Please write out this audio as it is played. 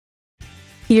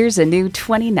Here's a new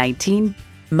 2019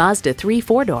 Mazda 3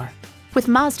 4-door. With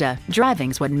Mazda,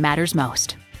 driving's what matters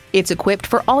most. It's equipped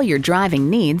for all your driving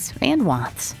needs and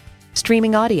wants.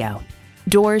 Streaming audio,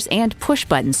 doors and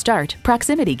push-button start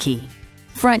proximity key,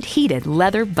 front heated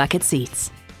leather bucket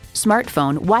seats,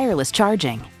 smartphone wireless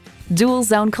charging, dual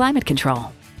zone climate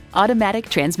control, automatic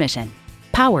transmission,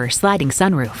 power sliding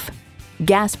sunroof,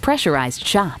 gas pressurized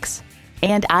shocks,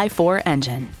 and i4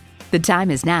 engine. The time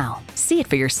is now. See it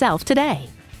for yourself today.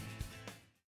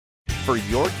 For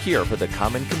your cure for the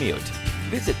common commute,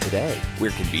 visit today. We're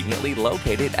conveniently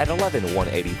located at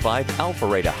 11185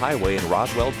 Alpharetta Highway in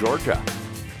Roswell, Georgia.